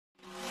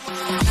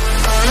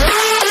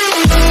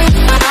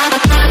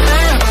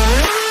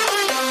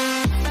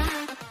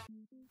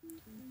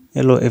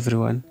Hello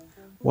everyone,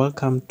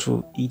 welcome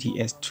to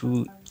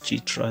ETS2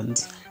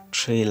 G-Trans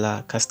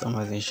trailer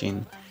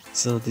customization.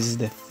 So this is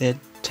the third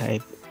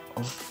type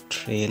of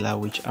trailer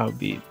which I'll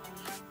be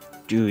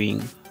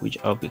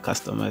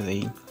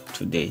customizing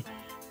today.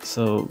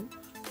 So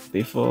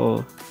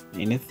before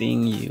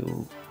anything,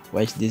 you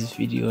watch this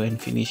video and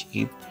finish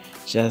it,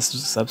 just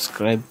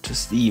subscribe to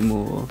see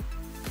more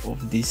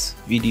of these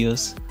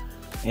videos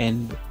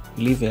and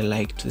leave a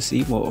like to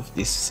see more of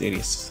this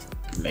series,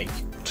 like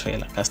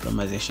trailer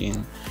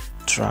customization,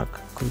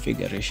 truck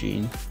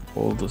configuration,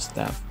 all those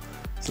stuff.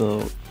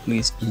 So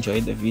please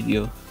enjoy the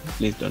video.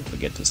 Please don't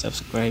forget to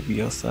subscribe.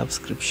 Your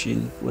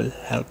subscription will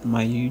help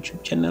my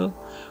YouTube channel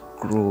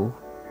grow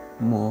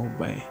more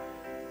by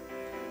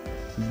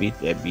bit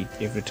a bit.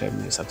 Every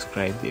time you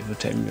subscribe, every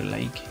time you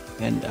like,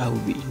 and I will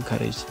be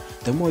encouraged.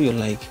 The more you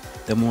like,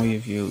 the more you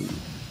view,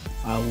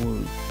 I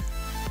will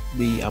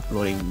be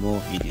uploading more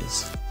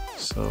videos.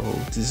 So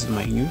this is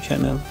my new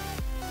channel,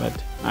 but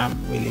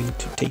I'm willing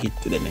to take it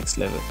to the next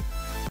level.